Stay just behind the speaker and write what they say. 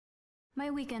My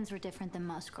weekends were different than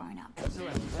most growing up. That's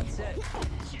it.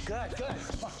 Good, good.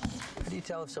 How do you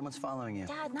tell if someone's following you?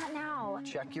 Dad, not now.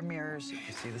 Check your mirrors. If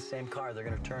you see the same car, they're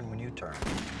gonna turn when you turn.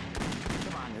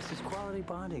 Come on, this is quality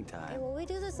bonding Hey, time. well, we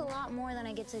do this a lot more than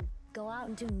I get to go out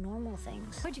and do normal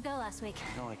things. Where'd you go last week?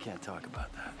 No, I can't talk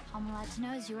about that. All I'm allowed to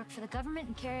know is you work for the government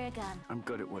and carry a gun. I'm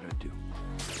good at what I do.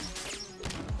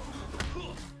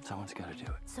 Someone's gotta do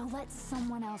it. So let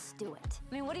someone else do it.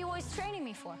 I mean, what are you always training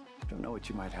me for? I don't know what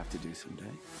you might have to do someday.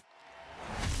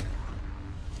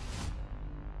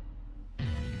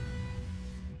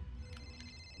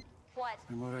 What?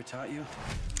 Remember what I taught you?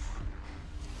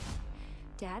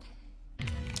 Dad?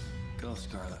 Go,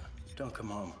 Scarlett. Don't come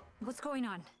home. What's going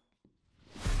on?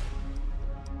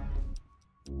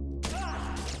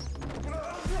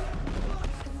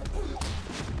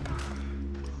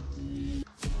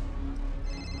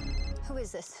 Who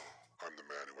is this? I'm the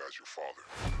man who has your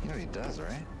father. You know what he does,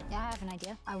 right? Yeah, I have an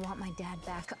idea. I want my dad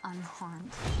back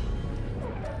unharmed.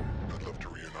 I'd love to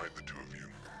reunite the two of you.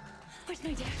 Where's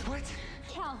my dad? What?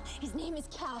 Cal. His name is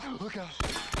Cal. Look out.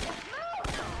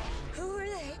 Who are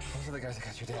they? Those are the guys that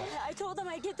got your dad. I told them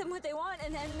I'd get them what they want,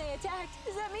 and then they attacked.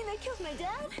 Does that mean they killed my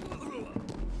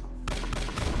dad?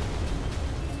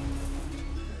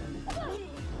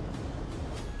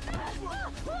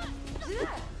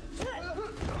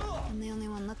 I'm the only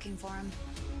one looking for him.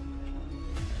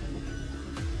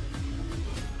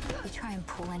 If you try and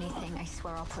pull anything, I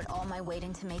swear I'll put all my weight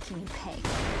into making you pay.